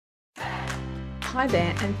Hi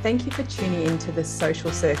there, and thank you for tuning in to the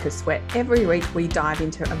Social Circus, where every week we dive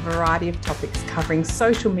into a variety of topics covering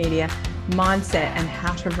social media, mindset, and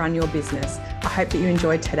how to run your business. I hope that you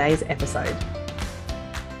enjoyed today's episode.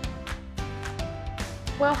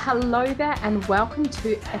 Well, hello there, and welcome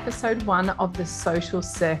to episode 1 of the Social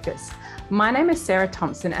Circus. My name is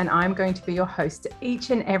Thomson, and I'm going to be your host each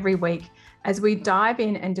and every week as we dive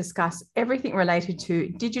in and discuss everything related to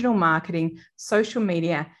digital marketing, social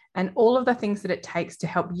media, and all of the things that it takes to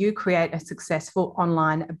help you create a successful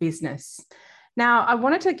online business. Now, I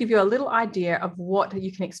wanted to give you a little idea of what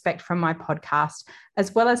you can expect from my podcast,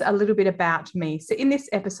 as well as a little bit about me. So in this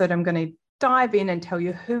episode, I'm going to dive in and tell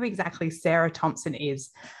you who exactly Sarah Thomson is.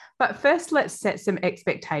 But first, let's set some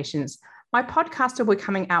expectations. My podcast will be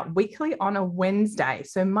coming out weekly on a Wednesday.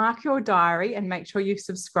 So mark your diary and make sure you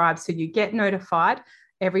subscribe so you get notified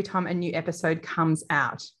every time a new episode comes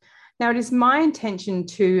out. Now, it is my intention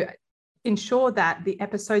to ensure that the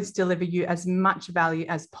episodes deliver you as much value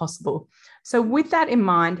as possible. So with that in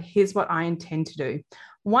mind, here's what I intend to do.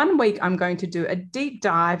 One week, I'm going to do a deep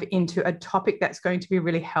dive into a topic that's going to be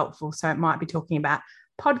really helpful. So it might be talking about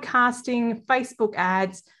podcasting, Facebook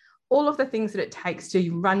ads, all of the things that it takes to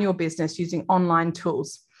run your business using online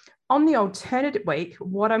tools. On the alternative week,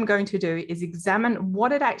 what I'm going to do is examine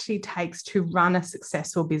what it actually takes to run a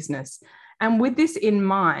successful business. And with this in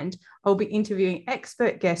mind, I'll be interviewing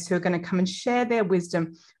expert guests who are going to come and share their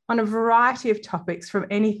wisdom on a variety of topics, from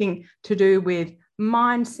anything to do with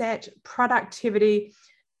mindset, productivity,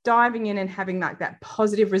 diving in and having like that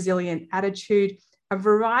positive, resilient attitude, a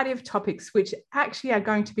variety of topics which actually are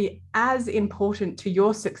going to be as important to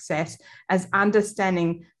your success as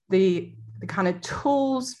understanding the kind of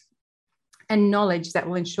tools and knowledge that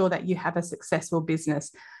will ensure that you have a successful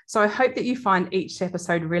business. So I hope that you find each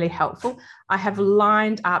episode really helpful. I have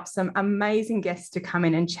lined up some amazing guests to come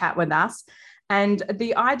in and chat with us. And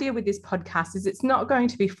the idea with this podcast is it's not going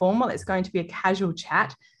to be formal. It's going to be a casual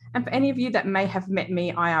chat. And for any of you that may have met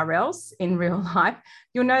me IRLs in real life,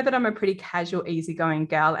 you'll know that I'm a pretty casual, easygoing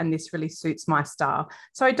gal, and this really suits my style.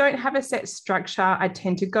 So I don't have a set structure. I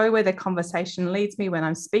tend to go where the conversation leads me when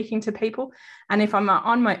I'm speaking to people. And if I'm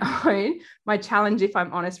on my own, my challenge, if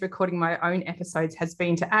I'm honest, recording my own episodes has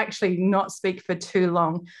been to actually not speak for too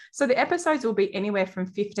long. So the episodes will be anywhere from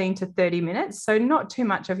 15 to 30 minutes, so not too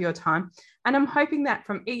much of your time. And I'm hoping that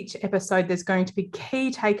from each episode, there's going to be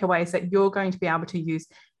key takeaways that you're going to be able to use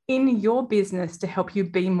in your business to help you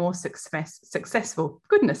be more successful.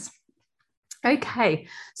 Goodness. Okay,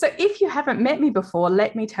 so if you haven't met me before,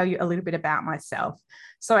 let me tell you a little bit about myself.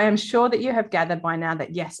 So I am sure that you have gathered by now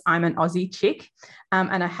that, yes, I'm an Aussie chick,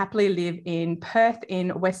 and I happily live in Perth in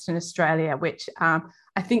Western Australia, which I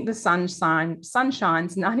think the sun shines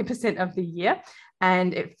 90% of the year.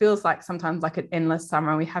 And it feels like sometimes like an endless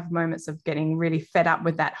summer. We have moments of getting really fed up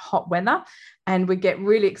with that hot weather. And we get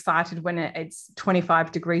really excited when it's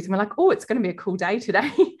 25 degrees and we're like, oh, it's going to be a cool day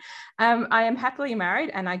today. I am happily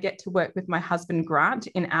married and I get to work with my husband, Grant,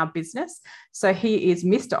 in our business. So he is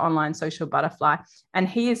Mr. Online Social Butterfly, and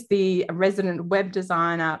he is the resident web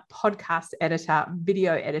designer, podcast editor,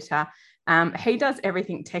 video editor. He does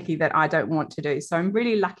everything techie that I don't want to do. So I'm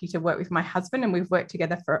really lucky to work with my husband, and we've worked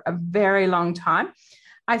together for a very long time.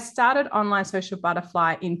 I started Online Social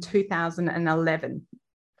Butterfly in 2011,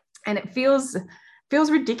 and it feels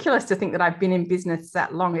ridiculous to think that I've been in business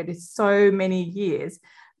that long. It is so many years.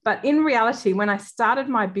 But in reality, when I started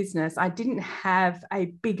my business, I didn't have a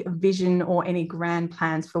big vision or any grand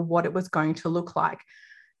plans for what it was going to look like.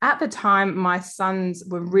 At the time, my sons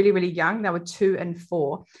were really, really young. They were 2 and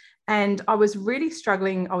 4. And I was really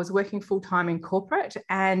struggling. I was working full-time in corporate,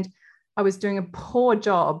 and I was doing a poor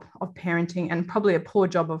job of parenting and probably a poor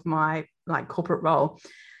job of my corporate role.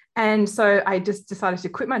 And so I just decided to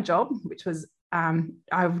quit my job, which was,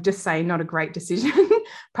 I would just say, not a great decision.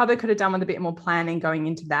 Probably could have done with a bit more planning going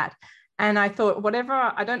into that. And I thought, whatever,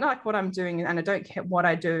 I don't like what I'm doing and I don't care what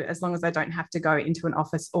I do as long as I don't have to go into an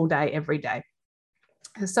office all day, every day.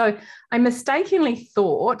 So I mistakenly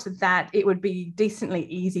thought that it would be decently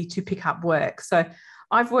easy to pick up work. So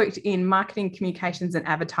I've worked in marketing, communications, and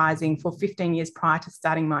advertising for 15 years prior to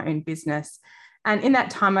starting my own business. And in that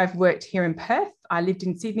time, I've worked here in Perth. I lived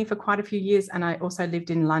in Sydney for quite a few years, and I also lived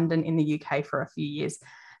in London in the UK for a few years.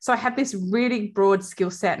 So I have this really broad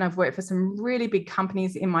skill set, and I've worked for some really big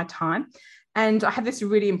companies in my time. And I have this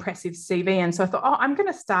really impressive CV. And so I thought, I'm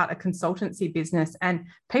going to start a consultancy business, and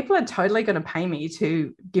people are totally going to pay me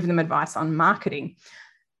to give them advice on marketing.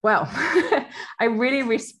 Well, I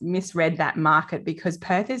really misread that market because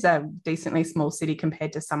Perth is a decently small city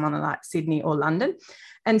compared to someone like Sydney or London.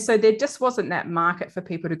 And so there just wasn't that market for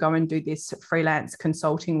people to go and do this freelance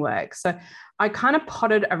consulting work. So I kind of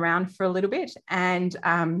potted around for a little bit, and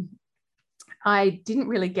I didn't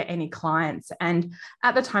really get any clients. And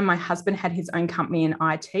at the time, my husband had his own company in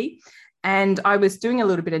IT, and I was doing a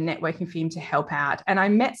little bit of networking for him to help out. And I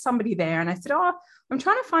met somebody there and I said, oh, I'm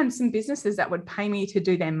trying to find some businesses that would pay me to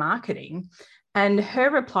do their marketing. And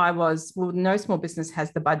her reply was, well, no small business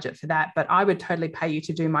has the budget for that, but I would totally pay you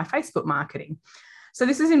to do my Facebook marketing. So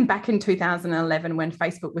this is back in 2011 when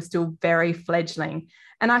Facebook was still very fledgling.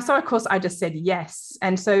 And of course, I just said yes.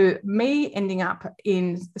 And so me ending up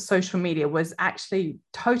in social media was actually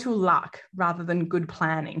total luck rather than good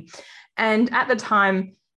planning. And at the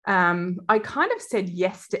time, I kind of said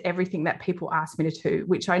yes to everything that people asked me to do,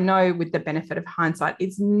 which I know with the benefit of hindsight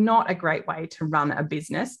is not a great way to run a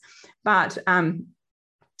business. But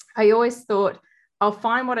I always thought, I'll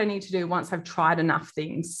find what I need to do once I've tried enough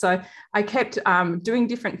things. So I kept doing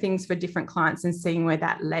different things for different clients and seeing where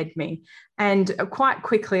that led me. And quite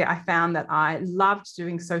quickly, I found that I loved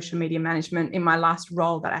doing social media management. In my last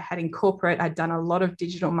role that I had in corporate, I'd done a lot of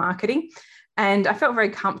digital marketing. And I felt very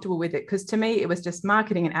comfortable with it because to me, it was just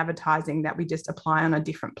marketing and advertising that we just apply on a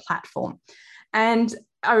different platform. And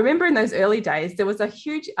I remember in those early days, there was a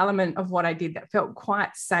huge element of what I did that felt quite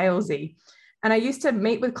salesy. And I used to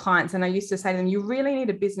meet with clients and I used to say to them, you really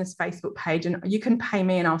need a business Facebook page and you can pay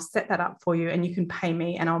me and I'll set that up for you, and you can pay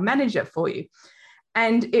me and I'll manage it for you.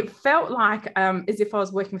 And it felt like as if I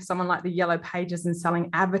was working with someone like the Yellow Pages and selling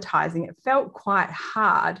advertising. It felt quite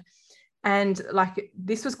hard. And like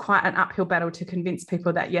this was quite an uphill battle to convince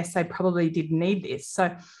people that, yes, they probably did need this.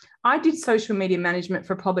 So I did social media management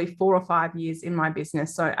for probably 4 or 5 years in my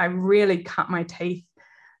business. So I really cut my teeth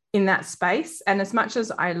in that space. And as much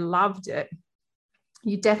as I loved it,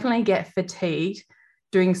 you definitely get fatigued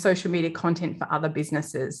doing social media content for other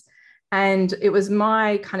businesses. And it was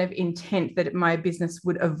my kind of intent that my business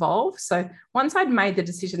would evolve. So once I'd made the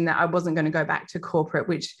decision that I wasn't going to go back to corporate,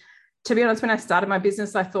 which to be honest, when I started my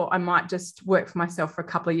business, I thought I might just work for myself for a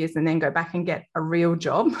couple of years and then go back and get a real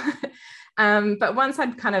job. But once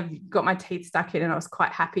I'd kind of got my teeth stuck in and I was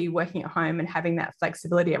quite happy working at home and having that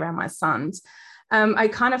flexibility around my sons, I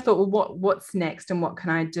kind of thought, well, what's next and what can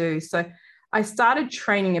I do? So I started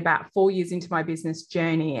training about 4 years into my business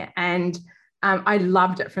journey, and I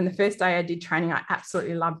loved it. From the first day I did training, I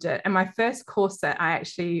absolutely loved it. And my first course that I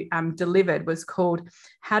actually delivered was called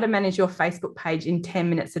How to Manage Your Facebook Page in 10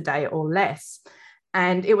 Minutes a Day or Less.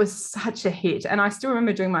 And it was such a hit. And I still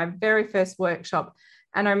remember doing my very first workshop.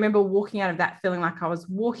 And I remember walking out of that feeling like I was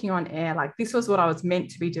walking on air, like this was what I was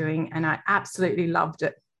meant to be doing. And I absolutely loved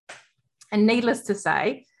it. And needless to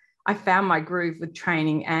say, I found my groove with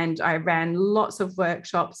training, and I ran lots of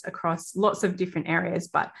workshops across lots of different areas.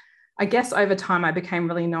 But I guess over time, I became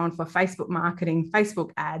really known for Facebook marketing,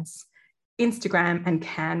 Facebook ads, Instagram, and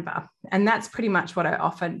Canva. And that's pretty much what I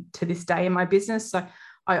offer to this day in my business. So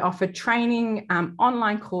I offer training,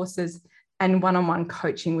 online courses, and one-on-one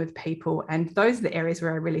coaching with people. And those are the areas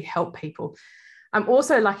where I really help people. I'm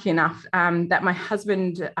also lucky enough that my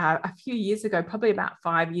husband, a few years ago, probably about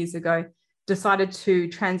 5 years ago, decided to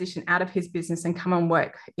transition out of his business and come and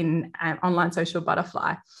work in Online Social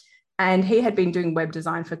Butterfly. And he had been doing web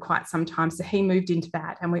design for quite some time. So he moved into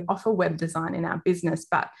that, and we offer web design in our business.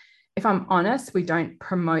 But if I'm honest, we don't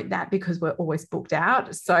promote that because we're always booked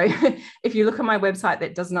out. So if you look at my website,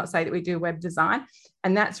 that does not say that we do web design.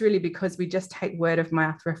 And that's really because we just take word of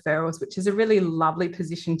mouth referrals, which is a really lovely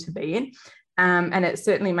position to be in. And it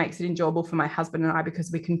certainly makes it enjoyable for my husband and I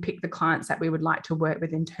because we can pick the clients that we would like to work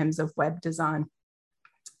with in terms of web design.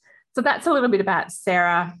 So that's a little bit about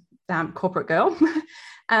Sarah, corporate girl.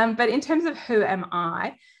 But in terms of who am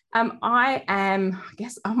I am, I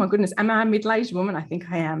guess, oh my goodness, am I a middle-aged woman? I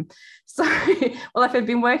think I am. So, well, if I've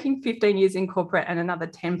been working 15 years in corporate and another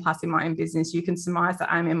 10 plus in my own business, you can surmise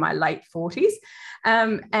that I'm in my late 40s.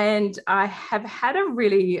 And I have had a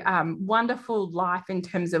really wonderful life in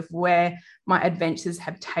terms of where my adventures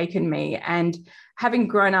have taken me. And having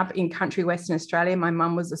grown up in country Western Australia, my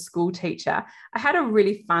mum was a school teacher. I had a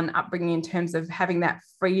really fun upbringing in terms of having that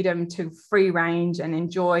freedom to free range and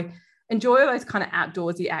enjoy those kind of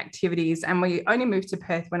outdoorsy activities. And we only moved to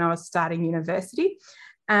Perth when I was starting university.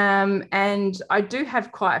 And I do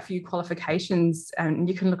have quite a few qualifications, and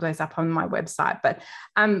you can look those up on my website, but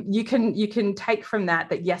you can take from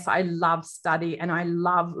that yes, I love study and I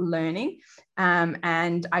love learning.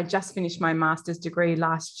 And I just finished my master's degree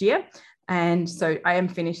last year. And so I am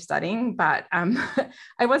finished studying, but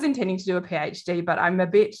I was intending to do a PhD, but I'm a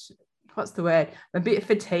bit what's the word? I'm a bit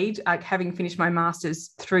fatigued, like having finished my master's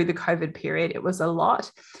through the COVID period. It was a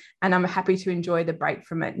lot, and I'm happy to enjoy the break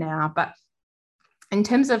from it now. But in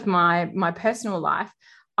terms of my personal life,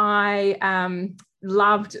 I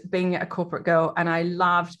loved being a corporate girl, and I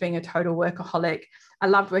loved being a total workaholic. I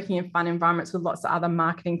loved working in fun environments with lots of other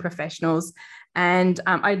marketing professionals. And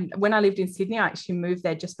when I lived in Sydney, I actually moved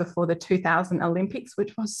there just before the 2000 Olympics,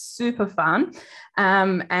 which was super fun.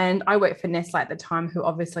 And I worked for Nestle at the time, who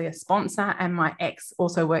obviously a sponsor, and my ex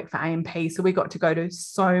also worked for AMP. So we got to go to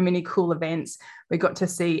so many cool events. We got to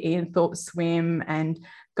see Ian Thorpe swim and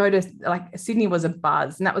go to, like, Sydney was a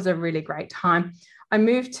buzz, and that was a really great time. I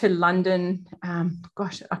moved to London, I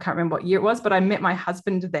can't remember what year it was, but I met my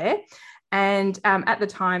husband there. And at the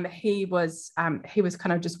time, he was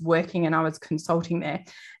kind of just working, and I was consulting there.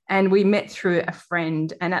 And we met through a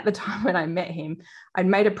friend. And at the time when I met him, I'd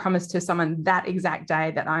made a promise to someone that exact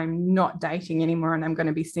day that I'm not dating anymore and I'm going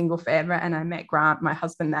to be single forever. And I met Grant, my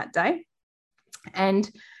husband, that day. And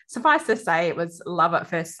suffice to say, it was love at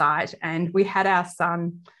first sight. And we had our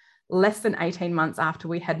son less than 18 months after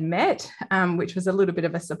we had met, which was a little bit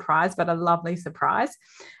of a surprise, but a lovely surprise.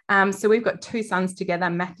 So we've got two sons together,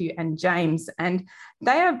 Matthew and James, and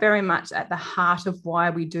they are very much at the heart of why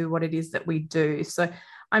we do what it is that we do. So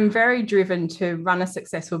I'm very driven to run a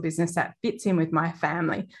successful business that fits in with my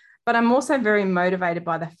family, but I'm also very motivated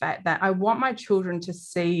by the fact that I want my children to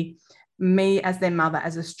see me as their mother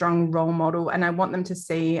as a strong role model, and I want them to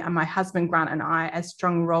see my husband, Grant, and I as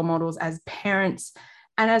strong role models, as parents,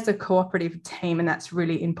 and as a cooperative team. And that's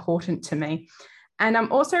really important to me. And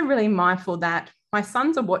I'm also really mindful that my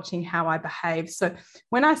sons are watching how I behave. So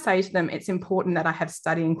when I say to them, it's important that I have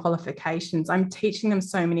studying qualifications, I'm teaching them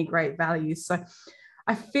so many great values. So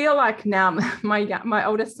I feel like now my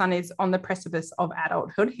oldest son is on the precipice of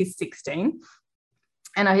adulthood. He's 16.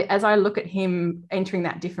 And as I look at him entering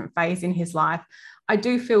that different phase in his life, I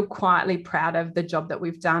do feel quietly proud of the job that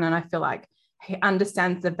we've done. And I feel like he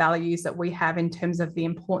understands the values that we have in terms of the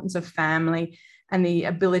importance of family and the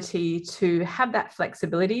ability to have that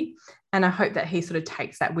flexibility. And I hope that he sort of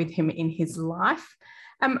takes that with him in his life.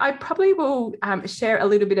 I probably will share a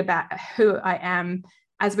little bit about who I am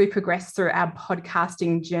as we progress through our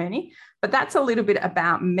podcasting journey, but that's a little bit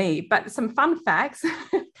about me. But some fun facts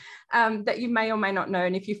that you may or may not know,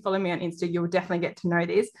 and if you follow me on Insta, you'll definitely get to know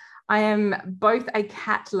this. I am both a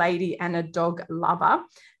cat lady and a dog lover.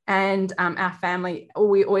 And our family,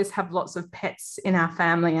 we always have lots of pets in our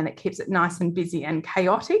family, and it keeps it nice and busy and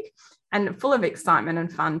chaotic and full of excitement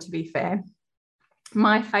and fun, to be fair.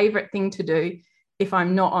 My favourite thing to do if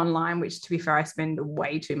I'm not online, which, to be fair, I spend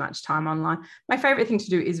way too much time online, my favourite thing to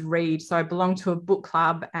do is read. So I belong to a book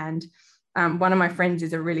club, and one of my friends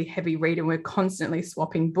is a really heavy reader. We're constantly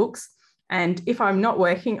swapping books. And if I'm not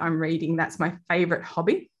working, I'm reading. That's my favourite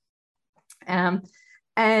hobby.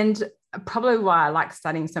 And probably why I like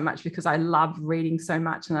studying so much, because I love reading so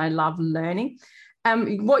much and I love learning.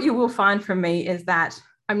 What you will find from me is that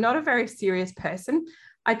I'm not a very serious person.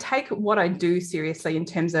 I take what I do seriously in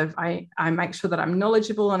terms of I make sure that I'm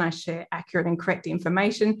knowledgeable and I share accurate and correct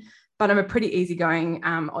information, but I'm a pretty easygoing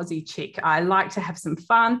Aussie chick. I like to have some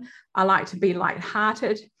fun. I like to be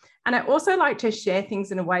lighthearted. And I also like to share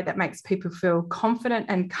things in a way that makes people feel confident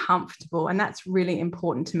and comfortable. And that's really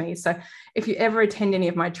important to me. So if you ever attend any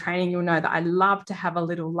of my training, you'll know that I love to have a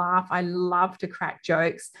little laugh. I love to crack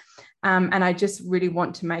jokes. And I just really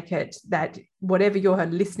want to make it that whatever you're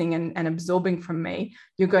listening and absorbing from me,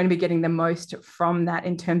 you're going to be getting the most from that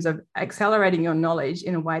in terms of accelerating your knowledge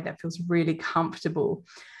in a way that feels really comfortable.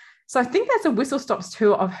 So I think that's a whistle-stop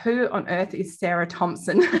tour of who on earth is Sarah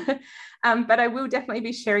Thomson. But I will definitely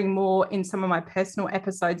be sharing more in some of my personal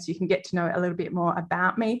episodes. So you can get to know a little bit more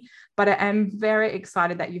about me. But I am very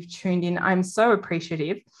excited that you've tuned in. I'm so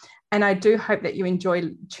appreciative. And I do hope that you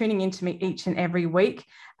enjoy tuning into me each and every week.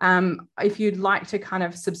 If you'd like to kind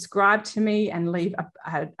of subscribe to me and leave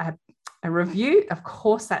a review, of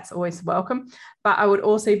course, that's always welcome. But I would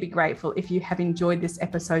also be grateful if you have enjoyed this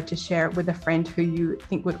episode to share it with a friend who you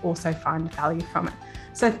think would also find value from it.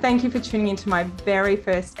 So thank you for tuning into my very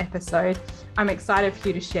first episode. I'm excited for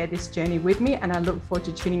you to share this journey with me, and I look forward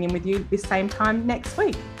to tuning in with you this same time next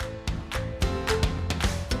week.